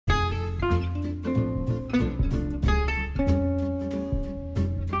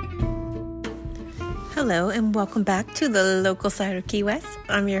Hello and welcome back to the local side of Key West.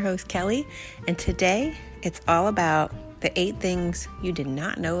 I'm your host Kelly, and today it's all about the 8 things you did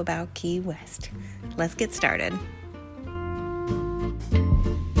not know about Key West. Let's get started.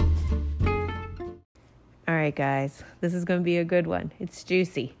 All right, guys, this is going to be a good one. It's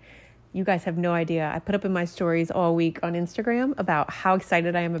juicy. You guys have no idea. I put up in my stories all week on Instagram about how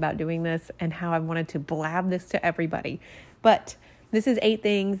excited I am about doing this and how I wanted to blab this to everybody. But this is 8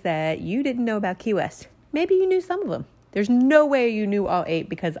 things that you didn't know about Key West. Maybe you knew some of them. There's no way you knew all 8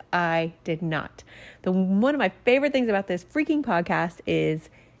 because I did not. One of my favorite things about this freaking podcast is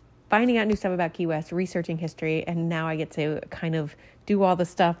finding out new stuff about Key West, researching history, and now I get to kind of do all the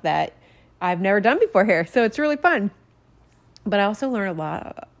stuff that I've never done before here. So it's really fun. But I also learned a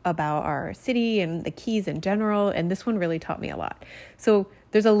lot about our city and the Keys in general, and this one really taught me a lot. So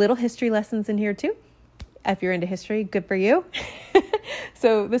there's a little history lessons in here too. If you're into history, good for you.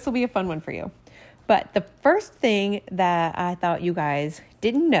 So this will be a fun one for you. But the first thing that I thought you guys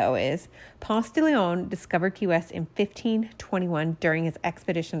didn't know is Ponce de Leon discovered Key West in 1521 during his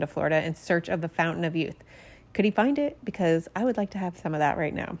expedition to Florida in search of the Fountain of Youth. Could he find it? Because I would like to have some of that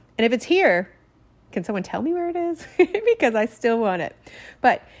right now. And if it's here, can someone tell me where it is? Because I still want it.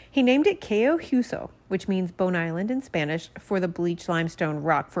 But he named it Cayo Hueso, which means Bone Island in Spanish, for the bleached limestone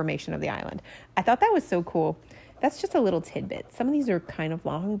rock formation of the island. I thought that was so cool. That's just a little tidbit. Some of these are kind of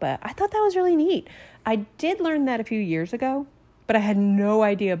long, but I thought that was really neat. I did learn that a few years ago, but I had no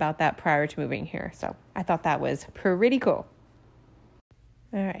idea about that prior to moving here. So I thought that was pretty cool.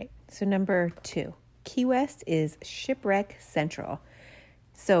 All right, so number 2, Key West is shipwreck central.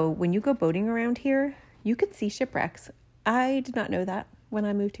 So when you go boating around here, you can see shipwrecks. I did not know that when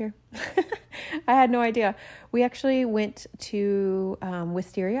I moved here. I had no idea. We actually went to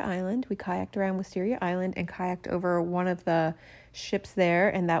Wisteria Island. We kayaked around Wisteria Island and kayaked over one of the ships there,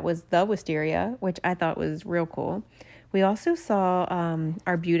 and that was the Wisteria, which I thought was real cool. We also saw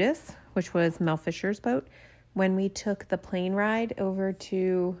Arbutus, which was Mel Fisher's boat, when we took the plane ride over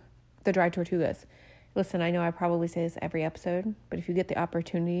to the Dry Tortugas. Listen, I know I probably say this every episode, but if you get the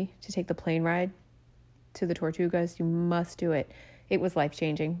opportunity to take the plane ride to the Tortugas, you must do it. It was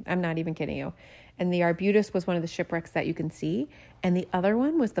life-changing. I'm not even kidding you. And the Arbutus was one of the shipwrecks that you can see. And the other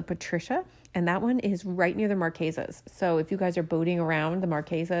one was the Patricia. And that one is right near the Marquesas. So if you guys are boating around the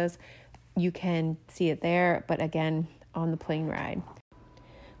Marquesas, you can see it there. But again, on the plane ride.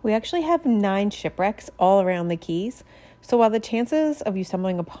 We actually have 9 shipwrecks all around the Keys. So while the chances of you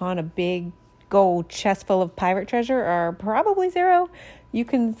stumbling upon a big gold chest full of pirate treasure are probably 0, you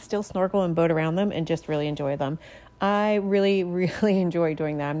can still snorkel and boat around them and just really enjoy them. I really, really enjoy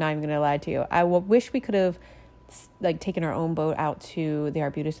doing that. I'm not even going to lie to you. I wish we could have taken our own boat out to the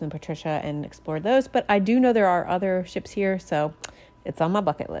Arbutus and the Patricia and explored those, but I do know there are other ships here, so it's on my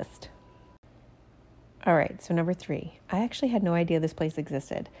bucket list. All right, so number 3. I actually had no idea this place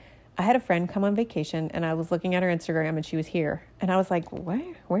existed. I had a friend come on vacation, and I was looking at her Instagram, and she was here. And I was like,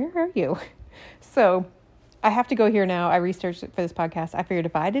 where are you? So I have to go here now. I researched it for this podcast. I figured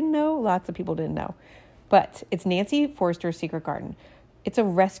if I didn't know, lots of people didn't know. But it's Nancy Forrester's Secret Garden. It's a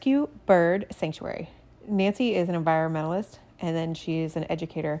rescue bird sanctuary. Nancy is an environmentalist, and then she is an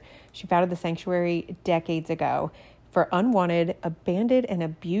educator. She founded the sanctuary decades ago for unwanted, abandoned, and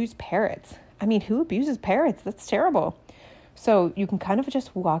abused parrots. I mean, who abuses parrots? That's terrible. So you can kind of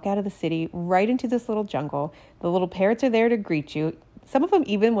just walk out of the city right into this little jungle. The little parrots are there to greet you. Some of them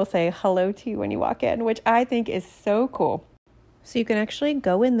even will say hello to you when you walk in, which I think is so cool. So you can actually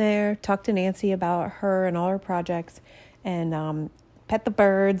go in there, talk to Nancy about her and all her projects, and pet the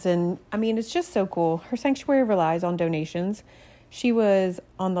birds. And I mean, it's just so cool. Her sanctuary relies on donations. She was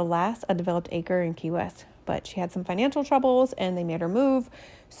on the last undeveloped acre in Key West, but she had some financial troubles and they made her move.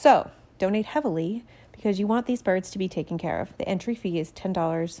 So donate heavily because you want these birds to be taken care of. The entry fee is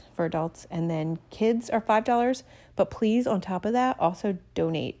 $10 for adults, and then kids are $5. But please, on top of that, also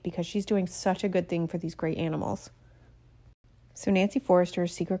donate because she's doing such a good thing for these great animals. So Nancy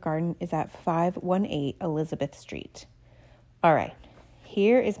Forrester's Secret Garden is at 518 Elizabeth Street. All right,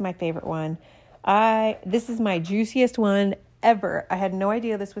 here is my favorite one. This is my juiciest one ever. I had no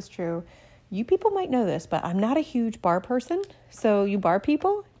idea this was true. You people might know this, but I'm not a huge bar person. So you bar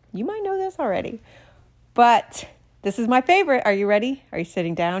people, you might know this already. But this is my favorite. Are you ready? Are you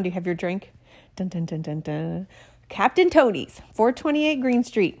sitting down? Do you have your drink? Dun, dun, dun, dun, dun. Captain Tony's, 428 Green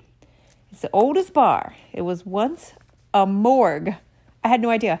Street. It's the oldest bar. It was once a morgue. I had no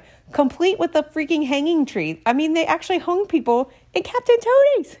idea. Complete with the freaking hanging tree. I mean, they actually hung people in Captain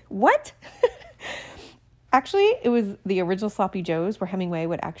Tony's. What? Actually, it was the original Sloppy Joe's where Hemingway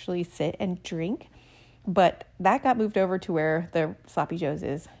would actually sit and drink. But that got moved over to where the Sloppy Joe's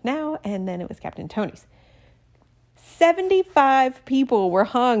is now, and then it was Captain Tony's. 75 people were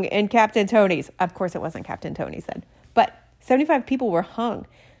hung in Captain Tony's. Of course, it wasn't Captain Tony's then, but 75 people were hung.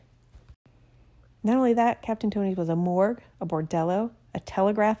 Not only that, Captain Tony's was a morgue, a bordello, a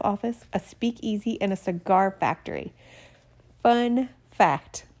telegraph office, a speakeasy, and a cigar factory. Fun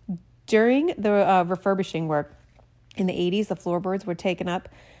fact, during the refurbishing work in the 80s, the floorboards were taken up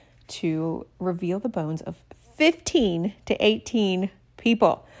to reveal the bones of 15 to 18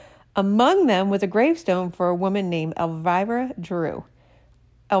 people. Among them was a gravestone for a woman named Elvira Drew.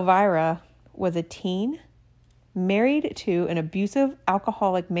 Elvira was a teen, married to an abusive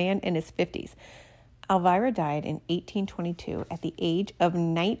alcoholic man in his 50s. Elvira died in 1822 at the age of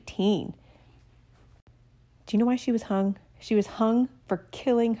 19. Do you know why she was hung? She was hung for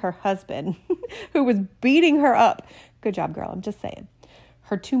killing her husband, who was beating her up. Good job, girl. I'm just saying.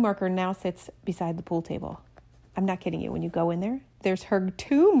 Her tomb marker now sits beside the pool table. I'm not kidding you. When you go in there, there's her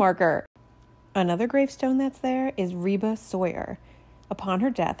tomb marker. Another gravestone that's there is Reba Sawyer. Upon her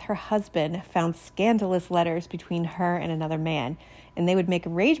death, her husband found scandalous letters between her and another man, and they would make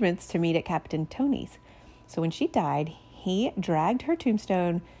arrangements to meet at Captain Tony's. So when she died, he dragged her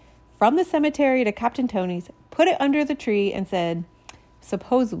tombstone from the cemetery to Captain Tony's, put it under the tree, and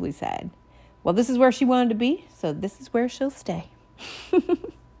supposedly said, well, this is where she wanted to be, so this is where she'll stay.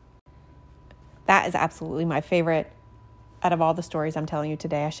 That is absolutely my favorite out of all the stories I'm telling you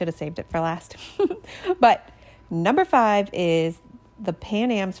today. I should have saved it for last. But number 5 is the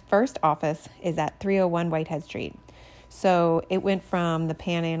Pan Am's first office is at 301 Whitehead Street. So it went from the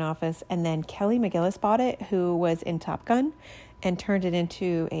Pan Am office, and then Kelly McGillis bought it, who was in Top Gun, and turned it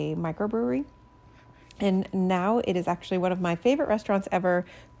into a microbrewery. And now it is actually one of my favorite restaurants ever,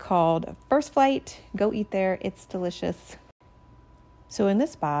 called First Flight. Go eat there. It's delicious. So in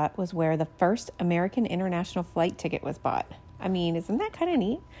this spot was where the first American international flight ticket was bought. I mean, isn't that kind of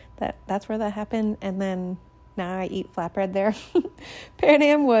neat that that's where that happened? And then now I eat flatbread there. Pan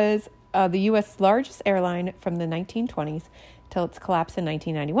Am was the U.S. largest airline from the 1920s till its collapse in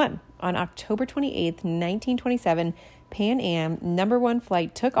 1991. On October 28th, 1927, Pan Am #1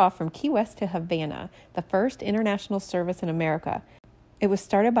 flight took off from Key West to Havana, the first international service in America. It was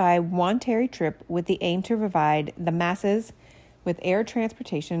started by Juan Terry Tripp with the aim to provide the masses with air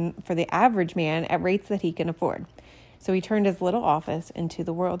transportation for the average man at rates that he can afford. So he turned his little office into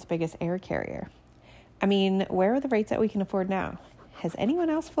the world's biggest air carrier. I mean, where are the rates that we can afford now? Has anyone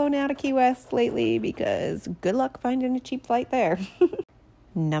else flown out of Key West lately? Because good luck finding a cheap flight there.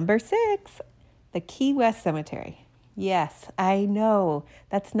 Number 6, the Key West Cemetery. Yes, I know.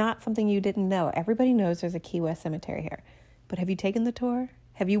 That's not something you didn't know. Everybody knows there's a Key West Cemetery here. But have you taken the tour?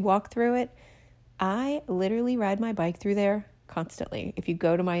 Have you walked through it? I literally ride my bike through there constantly. If you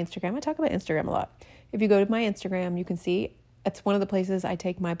go to my Instagram, I talk about Instagram a lot. If you go to my Instagram, you can see it's one of the places I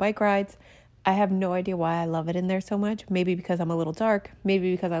take my bike rides. I have no idea why I love it in there so much. Maybe because I'm a little dark.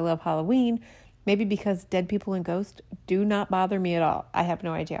 Maybe because I love Halloween. Maybe because dead people and ghosts do not bother me at all. I have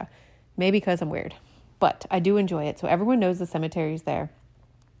no idea. Maybe because I'm weird. But I do enjoy it. So everyone knows the cemetery is there.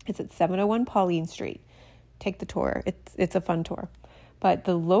 It's at 701 Pauline Street. Take the tour. It's a fun tour. But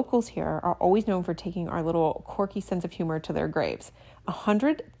the locals here are always known for taking our little quirky sense of humor to their graves.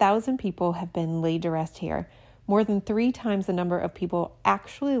 100,000 people have been laid to rest here, more than 3 times the number of people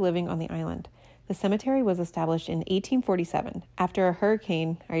actually living on the island. The cemetery was established in 1847 after a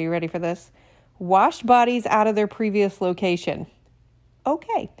hurricane, are you ready for this? Washed bodies out of their previous location.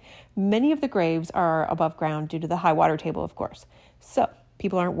 Okay, many of the graves are above ground due to the high water table, of course. So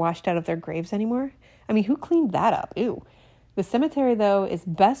people aren't washed out of their graves anymore. I mean, who cleaned that up? Ew. The cemetery, though, is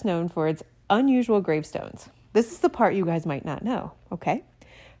best known for its unusual gravestones. This is the part you guys might not know, okay?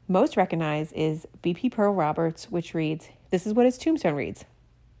 Most recognized is B.P. Pearl Roberts, which reads, this is what his tombstone reads.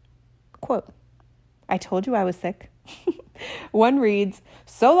 Quote, I told you I was sick. One reads,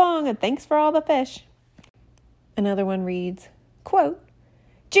 so long and thanks for all the fish. Another one reads, quote,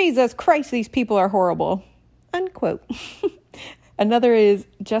 Jesus Christ, these people are horrible, unquote. Another is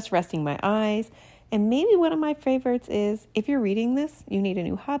just resting my eyes. And maybe one of my favorites is, if you're reading this, you need a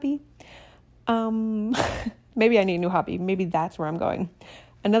new hobby. Maybe I need a new hobby. Maybe that's where I'm going.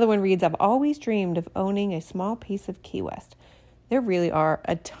 Another one reads, I've always dreamed of owning a small piece of Key West. There really are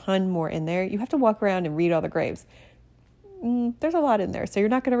a ton more in there. You have to walk around and read all the graves. There's a lot in there, so you're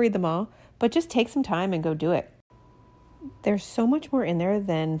not going to read them all, but just take some time and go do it. There's so much more in there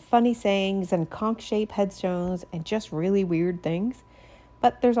than funny sayings and conch-shaped headstones and just really weird things.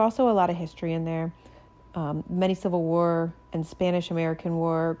 But there's also a lot of history in there. Many Civil War and Spanish-American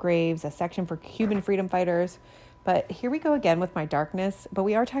War graves, a section for Cuban freedom fighters. But here we go again with my darkness. But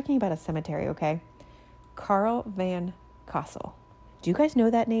we are talking about a cemetery, okay? Carl Van Kassel. Do you guys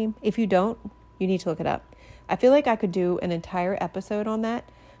know that name? If you don't, you need to look it up. I feel like I could do an entire episode on that,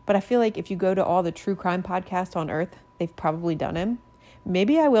 but I feel like if you go to all the true crime podcasts on earth, they've probably done him.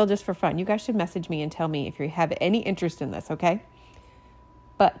 Maybe I will just for fun. You guys should message me and tell me if you have any interest in this, okay?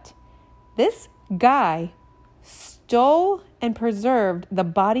 But this guy stole and preserved the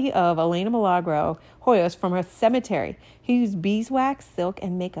body of Elena Milagro Hoyos from her cemetery. He used beeswax, silk,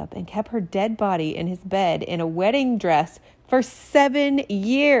 and makeup and kept her dead body in his bed in a wedding dress for 7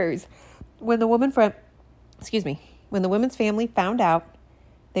 years. When the woman's family found out,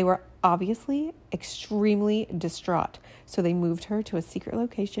 they were obviously extremely distraught. So they moved her to a secret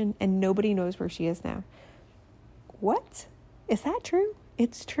location and nobody knows where she is now. What? Is that true?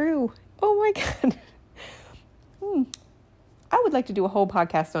 It's true. Oh my God. I would like to do a whole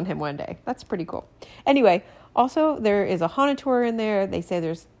podcast on him one day. That's pretty cool. Anyway, also there is a haunted tour in there. They say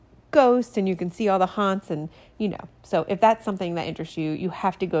there's ghosts and you can see all the haunts and, so if that's something that interests you, you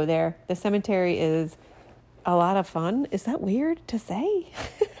have to go there. The cemetery is a lot of fun. Is that weird to say?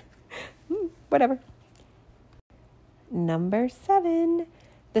 Whatever. Number 7,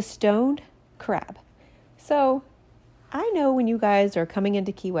 the stoned crab. So I know when you guys are coming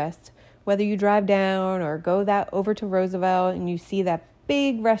into Key West, whether you drive down or go over to Roosevelt and you see that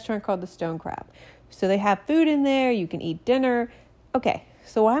big restaurant called the Stone Crab. So they have food in there. You can eat dinner. Okay,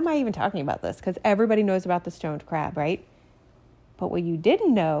 so why am I even talking about this? Because everybody knows about the stoned crab, right? But what you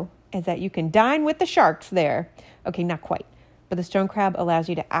didn't know is that you can dine with the sharks there. Okay, not quite. But the stone crab allows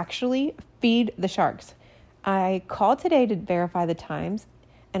you to actually feed the sharks. I called today to verify the times,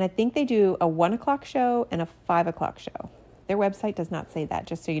 and I think they do a 1 o'clock show and a 5 o'clock show. Their website does not say that,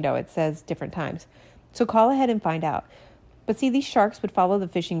 just so you know. It says different times. So call ahead and find out. But see, these sharks would follow the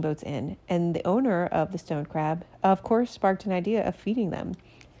fishing boats in, and the owner of the stone crab, of course, sparked an idea of feeding them.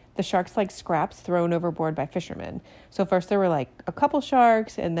 The sharks like scraps thrown overboard by fishermen. So first there were like a couple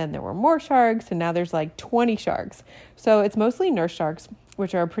sharks, and then there were more sharks, and now there's like 20 sharks. So it's mostly nurse sharks,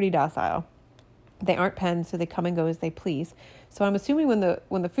 which are pretty docile. They aren't penned, so they come and go as they please. So I'm assuming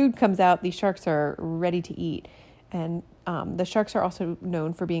when the food comes out, these sharks are ready to eat. And the sharks are also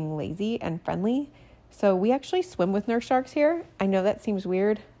known for being lazy and friendly. So we actually swim with nurse sharks here. I know that seems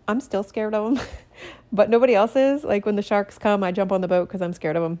weird. I'm still scared of them, but nobody else is. Like when the sharks come, I jump on the boat because I'm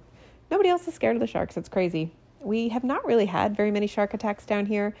scared of them. Nobody else is scared of the sharks. It's crazy. We have not really had very many shark attacks down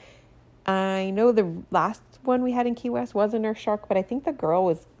here. I know the last one we had in Key West was a nurse shark, but I think the girl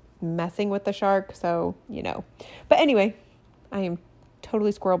was messing with the shark. So, But anyway, I am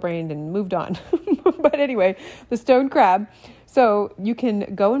totally squirrel brained and moved on. But anyway, the stone crab. So you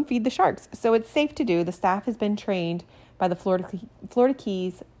can go and feed the sharks. So it's safe to do. The staff has been trained by the Florida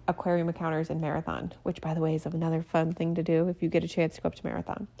Keys Aquarium Encounters in Marathon, which by the way is another fun thing to do if you get a chance to go up to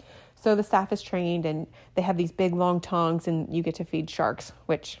Marathon. So the staff is trained and they have these big long tongs and you get to feed sharks,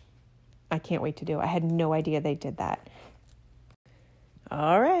 which I can't wait to do. I had no idea they did that.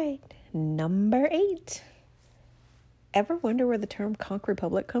 All right, number 8. Ever wonder where the term Conch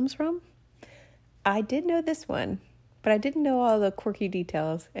Republic comes from? I did know this one, but I didn't know all the quirky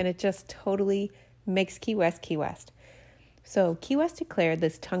details, and it just totally makes Key West Key West. So Key West declared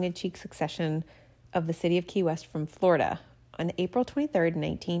this tongue-in-cheek succession of the city of Key West from Florida on April 23rd,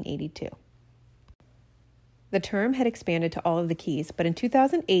 1982. The term had expanded to all of the Keys, but in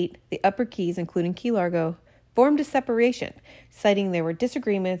 2008, the Upper Keys, including Key Largo, formed a separation, citing there were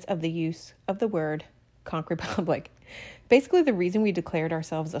disagreements of the use of the word Conch Republic. Basically, the reason we declared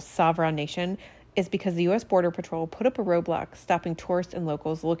ourselves a sovereign nation is because the U.S. Border Patrol put up a roadblock stopping tourists and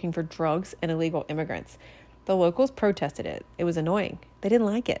locals looking for drugs and illegal immigrants. The locals protested it. It was annoying. They didn't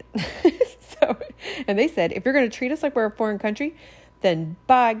like it. And they said, if you're going to treat us like we're a foreign country, then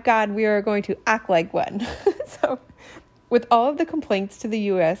by God, we are going to act like one. So with all of the complaints to the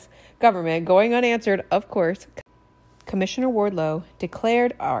U.S. government going unanswered, of course, Commissioner Wardlow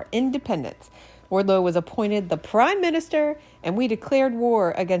declared our independence. Wardlow was appointed the prime minister, and we declared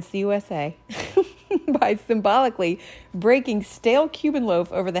war against the USA by symbolically breaking stale Cuban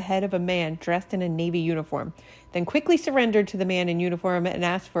loaf over the head of a man dressed in a Navy uniform, then quickly surrendered to the man in uniform and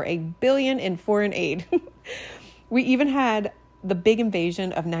asked for $1 billion in foreign aid. We even had the big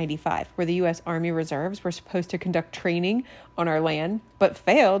invasion of 95, where the U.S. Army Reserves were supposed to conduct training on our land, but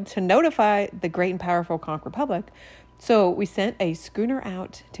failed to notify the great and powerful Conch Republic. So we sent a schooner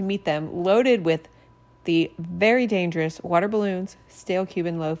out to meet them, loaded with the very dangerous water balloons, stale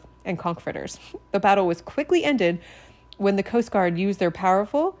Cuban loaf, and conch fritters. The battle was quickly ended when the Coast Guard used their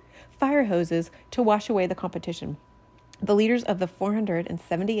powerful fire hoses to wash away the competition. The leaders of the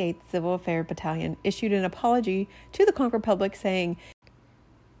 478th Civil Affairs Battalion issued an apology to the Conch Republic saying,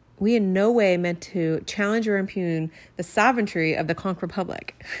 We in no way meant to challenge or impugn the sovereignty of the Conch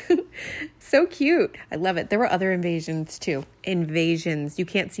Republic. So cute. I love it. There were other invasions too. Invasions. You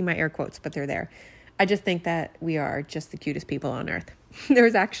can't see my air quotes, but they're there. I just think that we are just the cutest people on earth.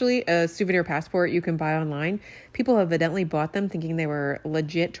 There's actually a souvenir passport you can buy online. People have evidently bought them thinking they were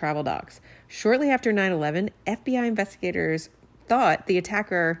legit travel docs. Shortly after 9/11, FBI investigators thought the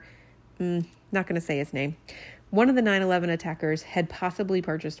attacker, not going to say his name, one of the 9/11 attackers had possibly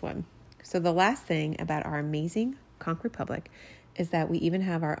purchased one. So the last thing about our amazing Conch Republic is that we even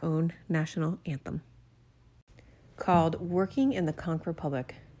have our own national anthem called Working in the Conch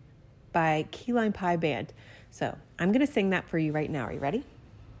Republic by Key Lime Pie Band. So I'm going to sing that for you right now. Are you ready?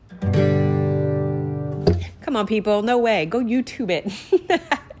 Come on, people. No way. Go YouTube it.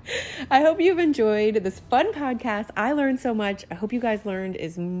 I hope you've enjoyed this fun podcast. I learned so much. I hope you guys learned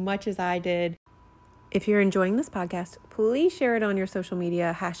as much as I did. If you're enjoying this podcast, please share it on your social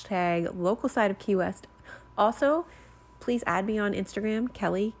media, #local side of Key West. Also, please add me on Instagram,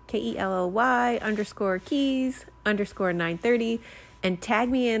 Kelly, KELLY _keys_930, and tag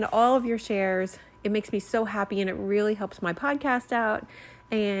me in all of your shares. It makes me so happy and it really helps my podcast out.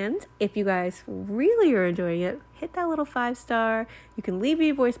 And if you guys really are enjoying it, hit that little 5-star. You can leave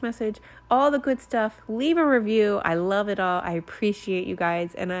me a voice message, all the good stuff. Leave a review. I love it all. I appreciate you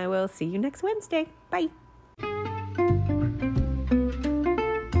guys, and I will see you next Wednesday. Bye.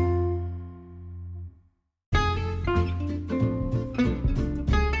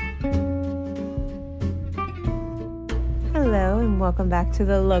 Hello, and welcome back to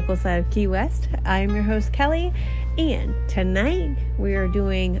the local side of Key West. I am your host, Kelly, and tonight we are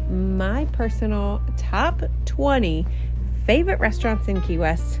doing my personal top 20 favorite restaurants in Key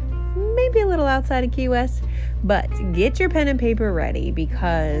West, maybe a little outside of Key West, but get your pen and paper ready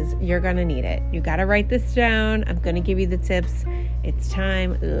because you're going to need it. You got to write this down. I'm going to give you the tips. It's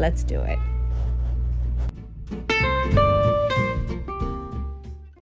time. Let's do it.